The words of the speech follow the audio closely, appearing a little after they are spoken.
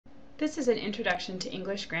This is an Introduction to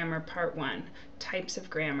English Grammar Part 1, Types of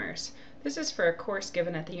Grammars. This is for a course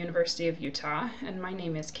given at the University of Utah, and my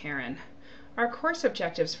name is Karen. Our course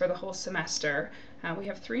objectives for the whole semester, we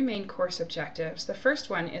have three main course objectives. The first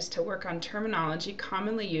one is to work on terminology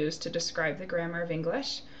commonly used to describe the grammar of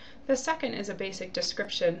English. The second is a basic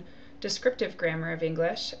descriptive grammar of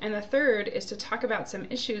English, and the third is to talk about some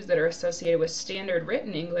issues that are associated with standard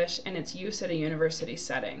written English and its use at a university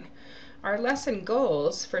setting. Our lesson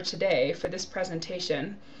goals for today, for this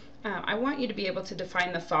presentation, I want you to be able to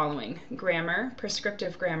define the following: grammar,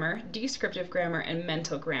 prescriptive grammar, descriptive grammar, and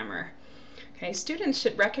mental grammar. Okay, students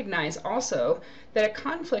should recognize also that a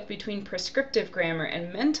conflict between prescriptive grammar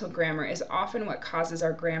and mental grammar is often what causes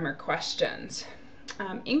our grammar questions.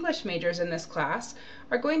 English majors in this class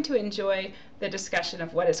are going to enjoy the discussion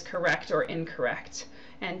of what is correct or incorrect.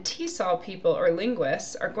 And TESOL people or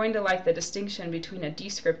linguists are going to like the distinction between a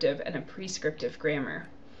descriptive and a prescriptive grammar.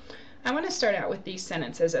 I want to start out with these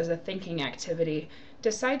sentences as a thinking activity.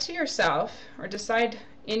 Decide to yourself, or decide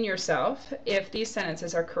in yourself, if these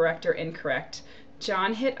sentences are correct or incorrect.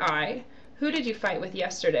 John hit I. Who did you fight with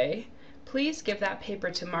yesterday? Please give that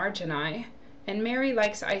paper to Marge and I. And Mary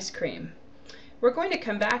likes ice cream. We're going to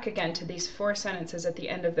come back again to these four sentences at the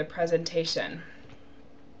end of the presentation.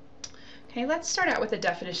 Okay, let's start out with a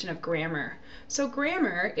definition of grammar. So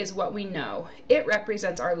grammar is what we know. It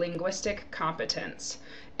represents our linguistic competence.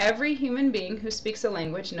 Every human being who speaks a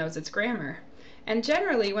language knows its grammar. And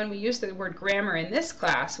generally, when we use the word grammar in this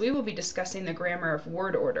class, we will be discussing the grammar of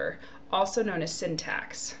word order, also known as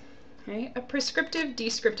syntax. Okay? A prescriptive,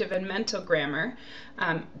 descriptive, and mental grammar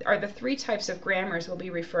are the three types of grammars we'll be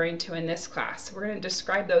referring to in this class. We're going to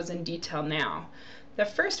describe those in detail now. The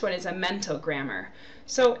first one is a mental grammar.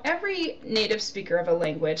 So every native speaker of a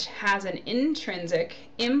language has an intrinsic,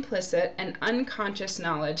 implicit, and unconscious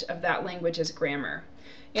knowledge of that language's grammar.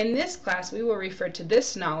 In this class, we will refer to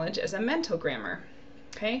this knowledge as a mental grammar.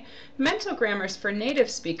 Okay? Mental grammars for native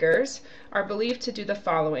speakers are believed to do the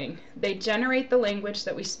following. They generate the language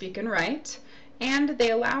that we speak and write, and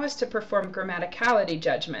they allow us to perform grammaticality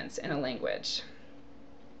judgments in a language.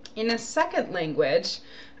 In a second language,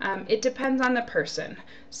 it depends on the person.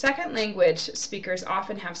 Second language speakers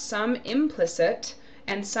often have some implicit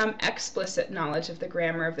and some explicit knowledge of the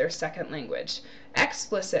grammar of their second language.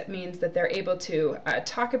 Explicit means that they're able to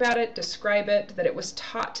talk about it, describe it, that it was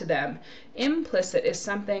taught to them. Implicit is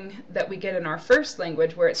something that we get in our first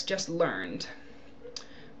language where it's just learned.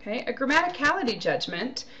 Okay? A grammaticality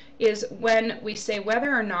judgment is when we say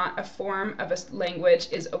whether or not a form of a language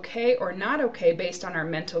is okay or not okay based on our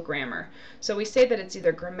mental grammar. So we say that it's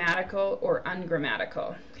either grammatical or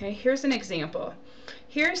ungrammatical. Okay? Here's an example.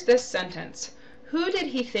 Here's this sentence. Who did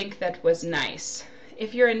he think that was nice?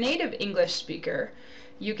 If you're a native English speaker,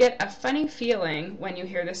 you get a funny feeling when you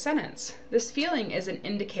hear this sentence. This feeling is an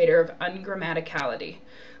indicator of ungrammaticality.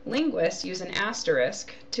 Linguists use an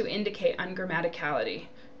asterisk to indicate ungrammaticality.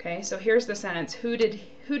 Okay, so here's the sentence, who did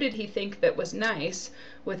he think that was nice,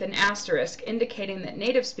 with an asterisk indicating that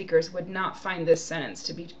native speakers would not find this sentence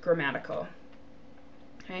to be grammatical.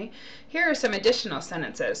 Okay, here are some additional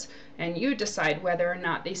sentences, and you decide whether or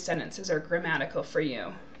not these sentences are grammatical for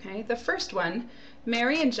you. Okay, the first one,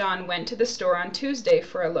 Mary and John went to the store on Tuesday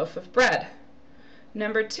for a loaf of bread.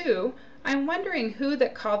 Number 2, I'm wondering who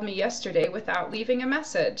that called me yesterday without leaving a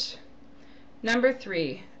message. Number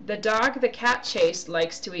 3, the dog the cat chased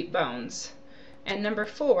likes to eat bones. And number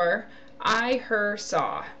 4, I, her,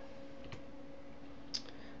 saw.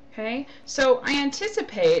 Okay, so I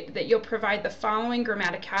anticipate that you'll provide the following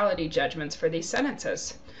grammaticality judgments for these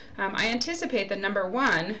sentences. I anticipate that number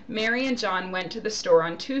 1, Mary and John went to the store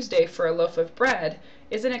on Tuesday for a loaf of bread,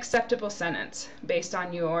 is an acceptable sentence based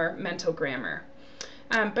on your mental grammar.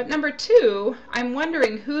 But number 2, I'm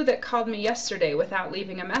wondering who that called me yesterday without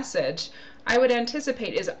leaving a message, I would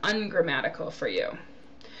anticipate is ungrammatical for you.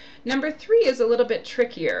 Number 3 is a little bit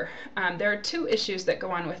trickier. There are two issues that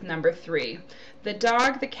go on with number 3. The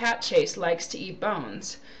dog the cat chased likes to eat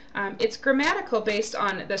bones. It's grammatical based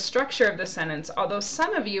on the structure of the sentence, although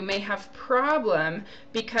some of you may have problem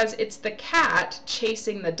because it's the cat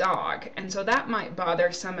chasing the dog, and so that might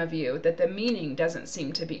bother some of you that the meaning doesn't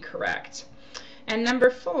seem to be correct. And number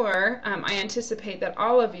 4, I anticipate that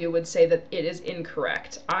all of you would say that it is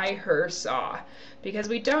incorrect. I, her, saw, because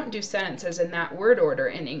we don't do sentences in that word order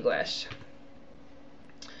in English.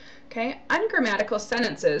 Okay, ungrammatical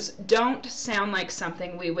sentences don't sound like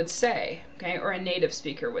something we would say, okay, or a native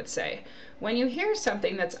speaker would say. When you hear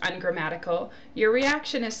something that's ungrammatical, your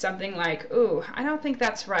reaction is something like, ooh, I don't think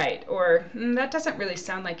that's right, or that doesn't really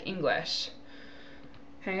sound like English.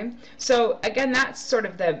 Okay, so again, that's sort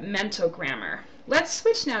of the mental grammar. Let's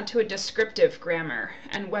switch now to a descriptive grammar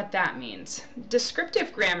and what that means.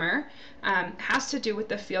 Descriptive grammar has to do with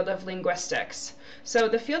the field of linguistics. So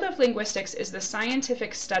the field of linguistics is the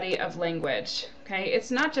scientific study of language. Okay?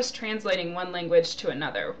 It's not just translating one language to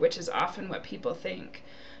another, which is often what people think.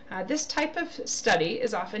 This type of study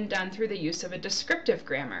is often done through the use of a descriptive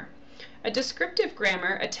grammar. A descriptive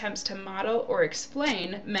grammar attempts to model or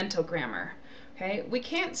explain mental grammar. Okay? We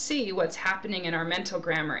can't see what's happening in our mental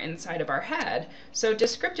grammar inside of our head, so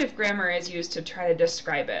descriptive grammar is used to try to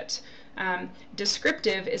describe it.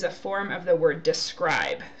 Descriptive is a form of the word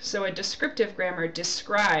describe, so a descriptive grammar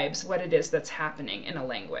describes what it is that's happening in a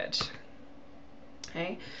language.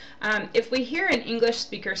 Okay? If we hear an English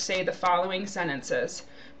speaker say the following sentences,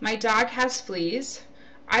 "My dog has fleas,"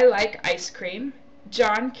 "I like ice cream,"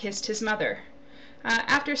 "John kissed his mother."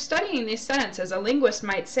 After studying these sentences, a linguist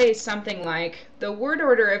might say something like, "The word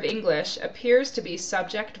order of English appears to be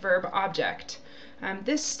subject, verb, object."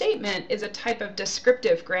 This statement is a type of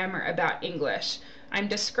descriptive grammar about English. I'm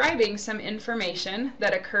describing some information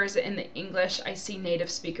that occurs in the English I see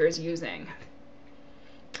native speakers using.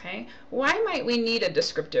 Okay. Why might we need a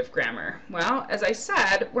descriptive grammar? Well, as I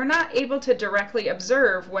said, we're not able to directly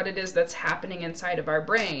observe what it is that's happening inside of our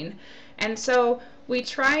brain, and so we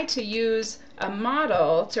try to use a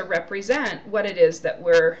model to represent what it is that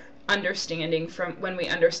we're understanding from when we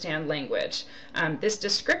understand language. This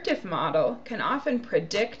descriptive model can often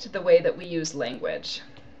predict the way that we use language.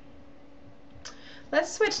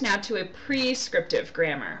 Let's switch now to a prescriptive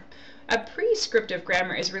grammar. A prescriptive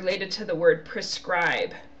grammar is related to the word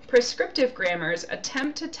prescribe. Prescriptive grammars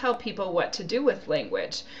attempt to tell people what to do with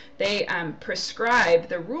language. They prescribe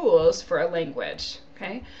the rules for a language.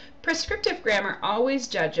 Okay? Prescriptive grammar always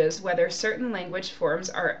judges whether certain language forms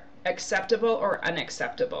are acceptable or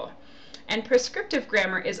unacceptable. And prescriptive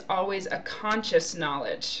grammar is always a conscious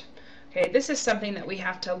knowledge. Okay, this is something that we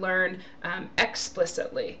have to learn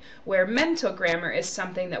explicitly, where mental grammar is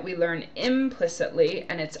something that we learn implicitly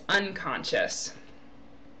and it's unconscious.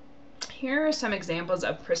 Here are some examples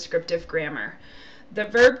of prescriptive grammar. The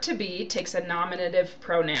verb to be takes a nominative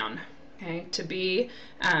pronoun. Okay, to be,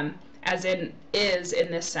 as in is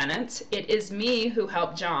in this sentence, "It is me who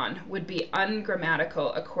helped John," would be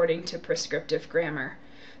ungrammatical according to prescriptive grammar.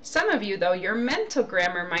 Some of you, though, your mental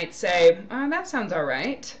grammar might say, "Oh, that sounds all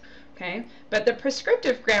right." Okay? But the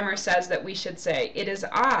prescriptive grammar says that we should say, "It is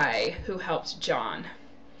I who helped John."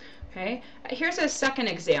 Okay? Here's a second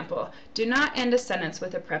example. Do not end a sentence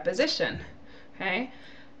with a preposition. Okay?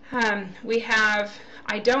 We have,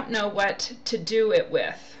 "I don't know what to do it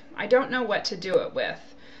with." I don't know what to do it with.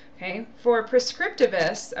 Okay? For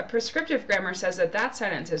prescriptivists, a prescriptive grammar says that that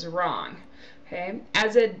sentence is wrong. Okay?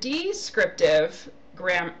 As a descriptive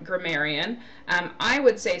grammarian, I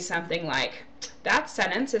would say something like, "That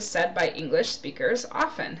sentence is said by English speakers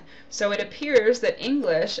often, so it appears that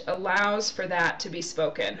English allows for that to be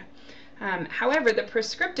spoken." However, the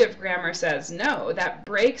prescriptive grammar says, "No, that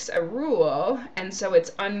breaks a rule, and so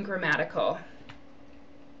it's ungrammatical."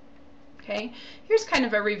 Okay, here's kind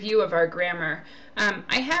of a review of our grammar.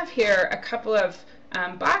 I have here a couple of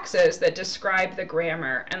boxes that describe the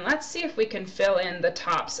grammar, and let's see if we can fill in the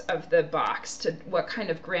tops of the box to what kind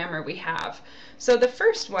of grammar we have. So the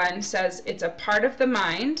first one says it's a part of the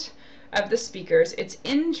mind of the speakers, it's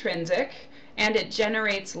intrinsic, and it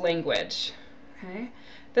generates language. Okay?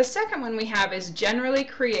 The second one we have is generally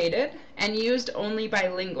created and used only by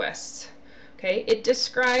linguists. Okay? It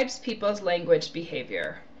describes people's language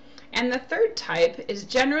behavior. And the third type is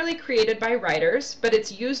generally created by writers, but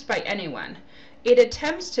it's used by anyone. It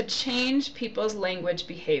attempts to change people's language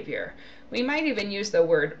behavior. We might even use the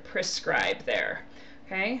word prescribe there.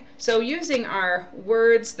 Okay? So using our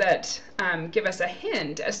words that give us a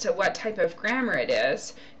hint as to what type of grammar it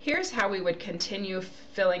is, here's how we would continue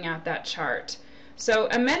filling out that chart. So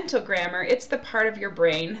a mental grammar, it's the part of your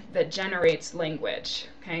brain that generates language.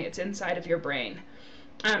 Okay? It's inside of your brain.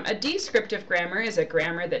 A descriptive grammar is a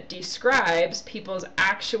grammar that describes people's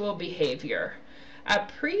actual behavior. A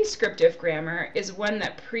prescriptive grammar is one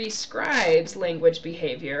that prescribes language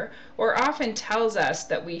behavior or often tells us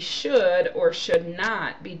that we should or should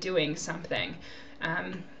not be doing something,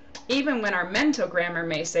 even when our mental grammar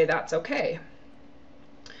may say that's okay.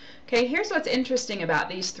 Okay, here's what's interesting about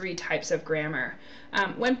these three types of grammar.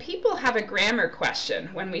 When people have a grammar question,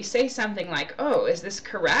 when we say something like, "Oh, is this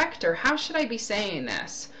correct?" or "How should I be saying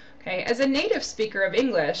this?" Okay, as a native speaker of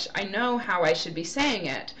English, I know how I should be saying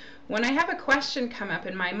it. When I have a question come up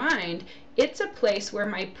in my mind, it's a place where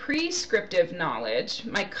my prescriptive knowledge,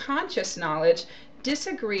 my conscious knowledge,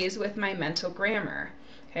 disagrees with my mental grammar.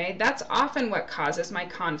 Okay, that's often what causes my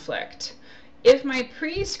conflict. If my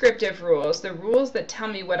prescriptive rules, the rules that tell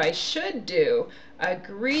me what I should do,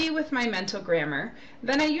 agree with my mental grammar,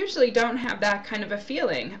 then I usually don't have that kind of a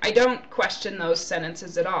feeling. I don't question those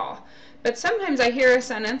sentences at all. But sometimes I hear a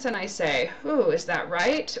sentence and I say, ooh, is that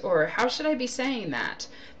right? Or how should I be saying that?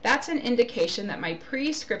 That's an indication that my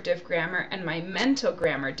prescriptive grammar and my mental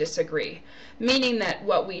grammar disagree, meaning that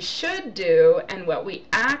what we should do and what we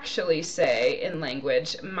actually say in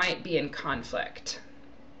language might be in conflict.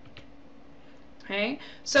 Okay,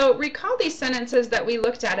 so recall these sentences that we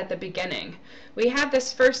looked at the beginning. We had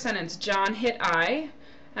this first sentence, John hit I.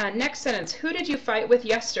 Next sentence, who did you fight with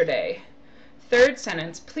yesterday? Third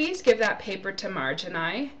sentence, please give that paper to Marge and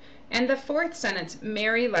I. And the fourth sentence,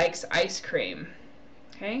 Mary likes ice cream.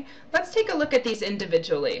 Okay, let's take a look at these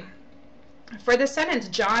individually. For the sentence,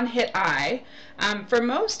 John hit I, for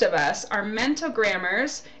most of us, our mental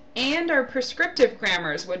grammars and our prescriptive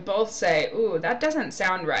grammars would both say, ooh, that doesn't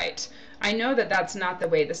sound right. I know that that's not the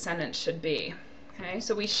way the sentence should be. Okay,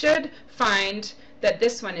 so we should find that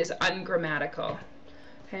this one is ungrammatical.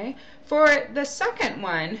 Okay, for the second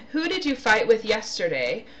one, who did you fight with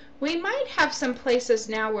yesterday? We might have some places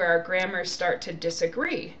now where our grammars start to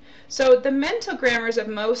disagree. So the mental grammars of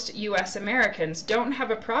most U.S. Americans don't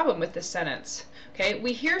have a problem with this sentence. Okay,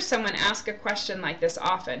 we hear someone ask a question like this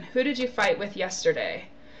often. Who did you fight with yesterday?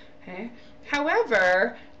 Okay.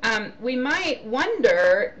 However, we might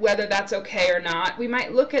wonder whether that's okay or not. We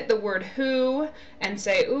might look at the word who and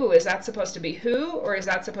say, ooh, is that supposed to be who or is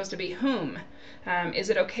that supposed to be whom? Is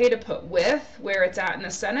it okay to put with where it's at in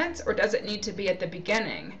the sentence, or does it need to be at the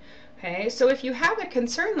beginning? Okay, so if you have a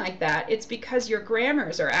concern like that, it's because your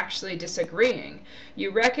grammars are actually disagreeing. You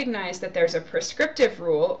recognize that there's a prescriptive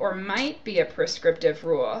rule, or might be a prescriptive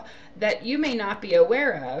rule, that you may not be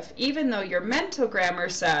aware of, even though your mental grammar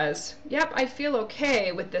says, yep, I feel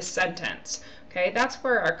okay with this sentence. Okay, that's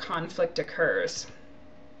where our conflict occurs.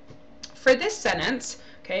 For this sentence,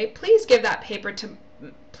 okay, please give that paper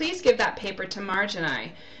to Marge and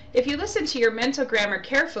I. If you listen to your mental grammar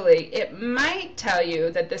carefully, it might tell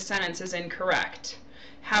you that this sentence is incorrect.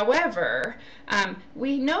 However,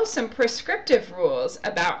 we know some prescriptive rules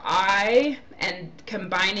about I and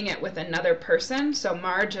combining it with another person, so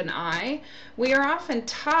Marge and I. We are often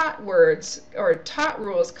taught words or taught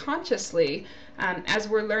rules consciously as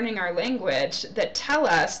we're learning our language that tell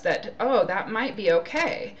us that, oh, that might be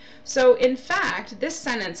okay. So in fact, this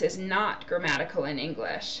sentence is not grammatical in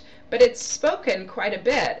English, but it's spoken quite a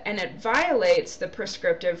bit and it violates the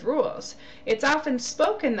prescriptive rules. It's often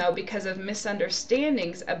spoken though because of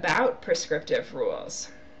misunderstandings about prescriptive rules.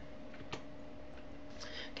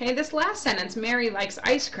 Okay, this last sentence, Mary likes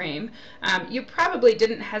ice cream, you probably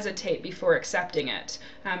didn't hesitate before accepting it.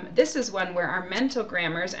 This is one where our mental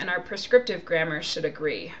grammars and our prescriptive grammars should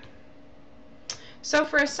agree. So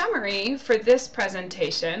for a summary for this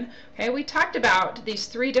presentation, okay, we talked about these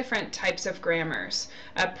three different types of grammars.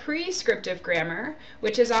 A prescriptive grammar,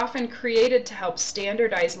 which is often created to help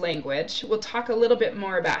standardize language. We'll talk a little bit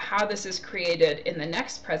more about how this is created in the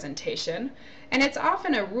next presentation. And it's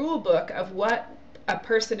often a rule book of what a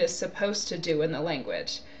person is supposed to do in the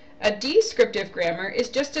language. A descriptive grammar is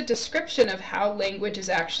just a description of how language is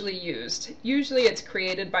actually used. Usually it's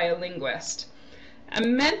created by a linguist. A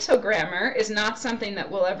mental grammar is not something that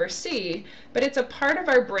we'll ever see, but it's a part of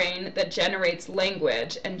our brain that generates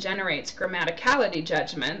language and generates grammaticality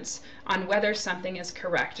judgments on whether something is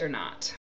correct or not.